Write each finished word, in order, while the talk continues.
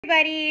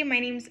Everybody,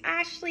 my name is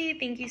Ashley.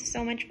 Thank you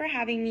so much for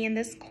having me in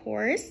this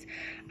course.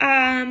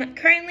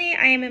 Currently,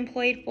 I am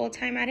employed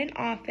full-time at an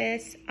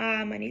office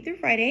Monday through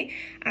Friday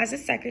as a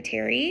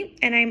secretary,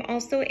 and I'm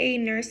also a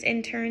nurse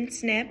intern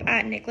SNP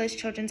at Nicklaus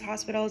Children's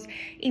Hospital's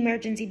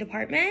emergency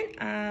department.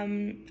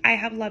 I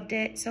have loved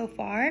it so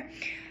far.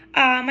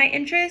 My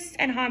interests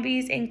and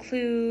hobbies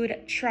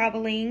include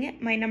traveling,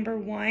 my number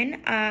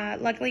one.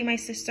 Luckily, my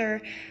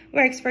sister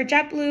works for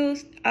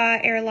JetBlue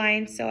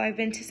Airlines, so I've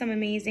been to some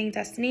amazing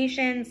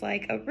destinations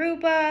like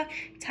Aruba,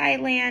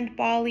 Thailand,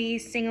 Bali,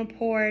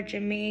 Singapore,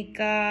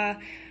 Jamaica,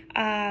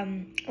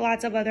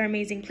 lots of other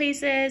amazing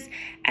places.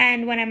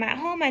 And when I'm at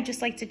home, I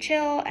just like to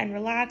chill and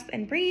relax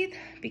and breathe,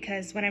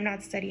 because when I'm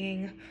not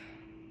studying,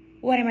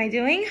 what am I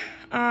doing?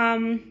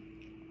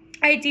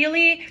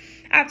 Ideally,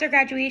 after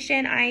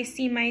graduation, I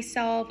see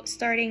myself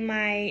starting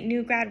my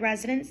new grad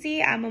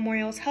residency at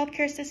Memorial's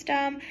healthcare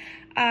system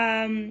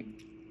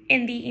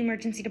in the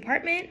emergency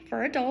department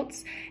for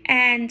adults,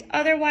 and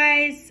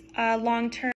otherwise long-term